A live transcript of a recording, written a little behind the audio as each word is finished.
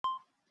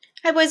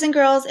Hi boys and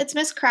girls, it's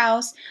Miss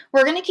Kraus.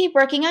 We're going to keep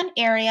working on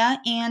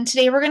area, and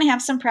today we're going to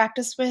have some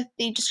practice with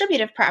the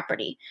distributive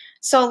property.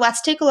 So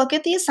let's take a look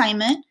at the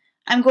assignment.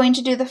 I'm going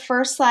to do the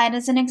first slide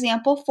as an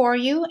example for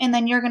you, and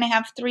then you're going to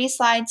have 3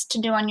 slides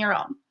to do on your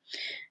own.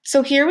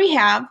 So here we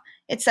have,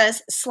 it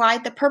says,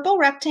 slide the purple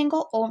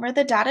rectangle over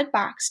the dotted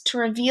box to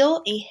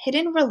reveal a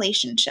hidden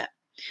relationship.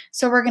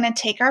 So we're going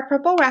to take our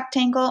purple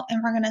rectangle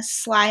and we're going to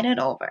slide it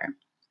over.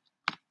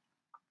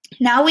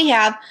 Now we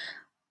have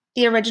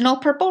the original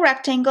purple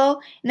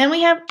rectangle, and then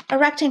we have a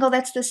rectangle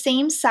that's the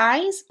same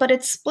size, but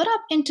it's split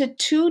up into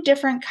 2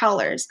 different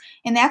colors,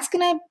 and that's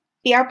going to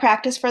be our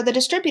practice for the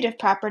distributive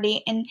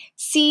property and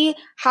see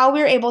how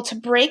we're able to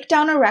break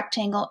down a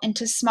rectangle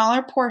into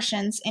smaller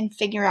portions and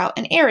figure out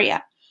an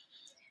area.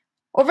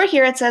 Over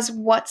here it says,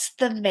 what's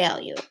the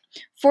value?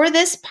 For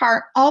this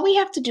part, all we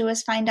have to do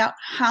is find out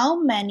how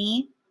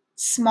many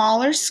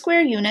smaller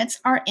square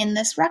units are in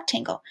this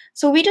rectangle.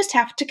 So we just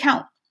have to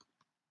count.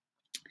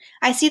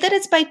 I see that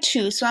it's by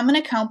 2, so I'm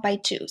going to count by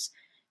 2s.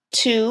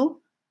 2,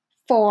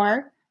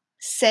 4,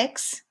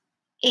 6,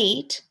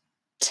 8,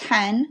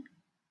 10,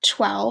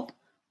 12,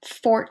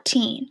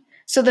 14.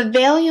 So the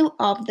value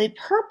of the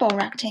purple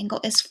rectangle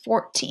is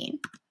 14.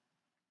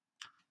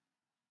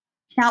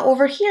 Now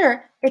over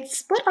here, it's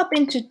split up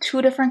into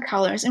 2 different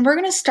colors, and we're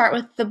going to start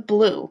with the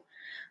blue.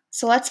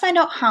 So let's find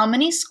out how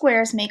many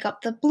squares make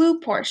up the blue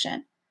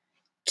portion.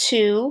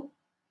 2,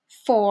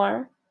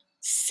 4,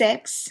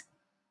 6,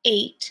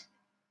 8,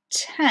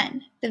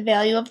 10. The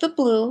value of the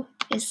blue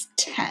is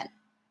 10.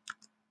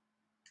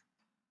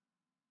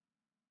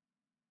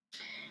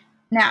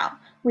 Now,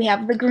 we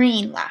have the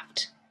green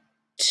left.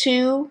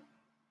 2,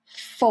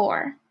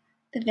 4.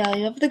 The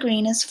value of the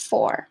green is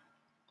 4.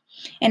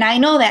 And I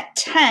know that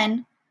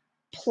 10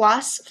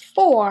 plus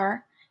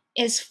 4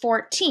 is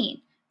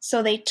 14.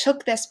 So they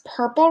took this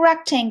purple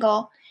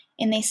rectangle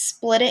and they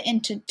split it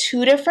into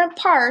 2 different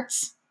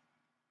parts,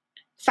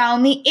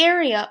 found the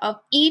area of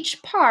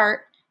each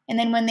part, and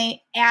then when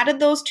they added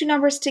those 2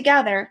 numbers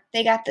together,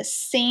 they got the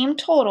same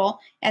total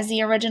as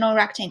the original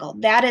rectangle.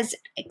 That is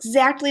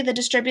exactly the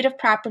distributive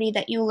property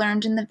that you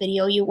learned in the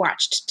video you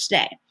watched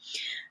today.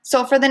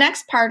 So for the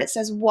next part, it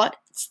says,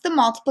 what's the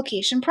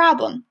multiplication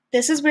problem?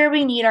 This is where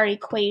we need our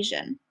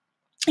equation.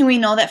 And we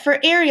know that for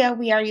area,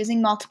 we are using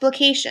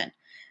multiplication.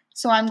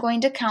 So I'm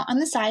going to count on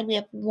the side. We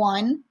have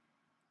 1,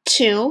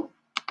 2,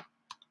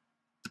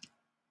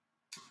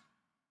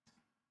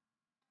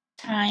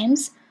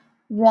 times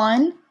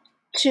 1,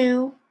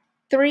 2,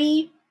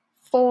 3,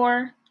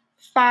 4,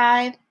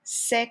 5,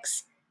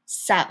 6,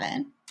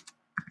 7.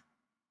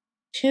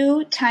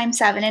 2 times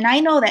 7. And I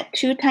know that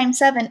 2 times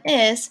 7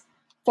 is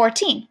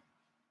 14.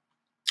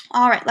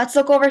 All right, let's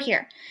look over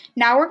here.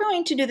 Now we're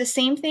going to do the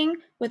same thing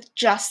with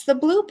just the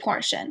blue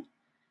portion.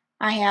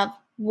 I have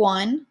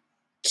 1,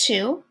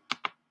 2,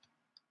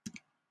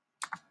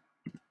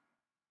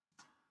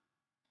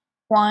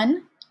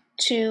 1,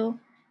 2,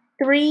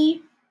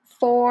 3,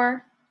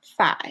 4,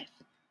 5.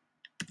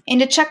 And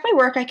to check my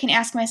work, I can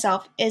ask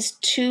myself, is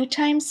 2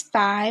 times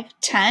 5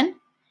 10?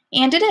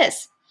 And it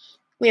is.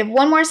 We have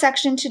one more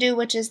section to do,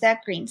 which is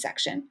that green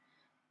section.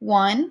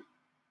 1,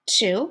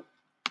 2,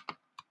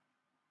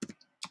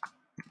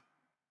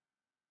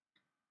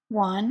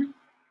 1,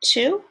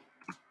 2.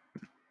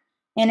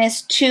 And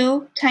is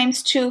 2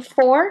 times 2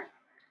 4?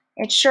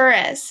 It sure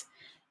is.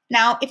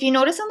 Now, if you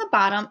notice on the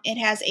bottom, it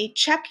has a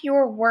check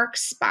your work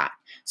spot.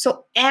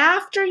 So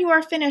after you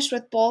are finished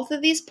with both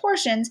of these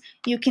portions,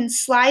 you can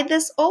slide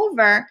this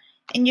over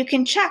and you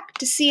can check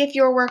to see if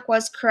your work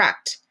was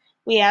correct.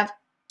 We have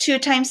 2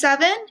 times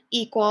 7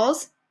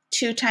 equals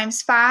 2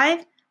 times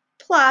 5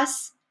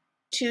 plus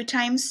 2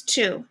 times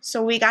 2.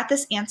 So we got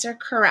this answer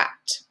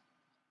correct.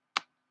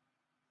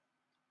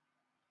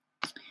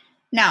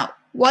 Now,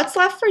 what's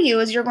left for you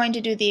is you're going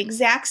to do the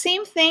exact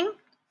same thing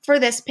for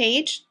this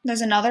page.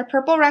 There's another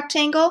purple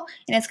rectangle,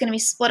 and it's going to be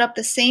split up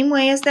the same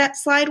way as that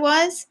slide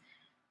was.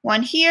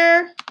 One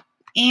here,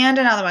 and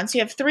another one. So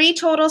you have 3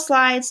 total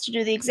slides to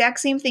do the exact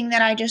same thing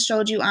that I just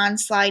showed you on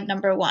slide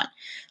number 1.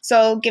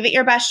 So give it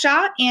your best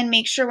shot, and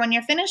make sure when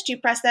you're finished, you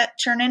press that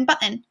turn in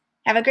button.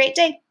 Have a great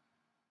day.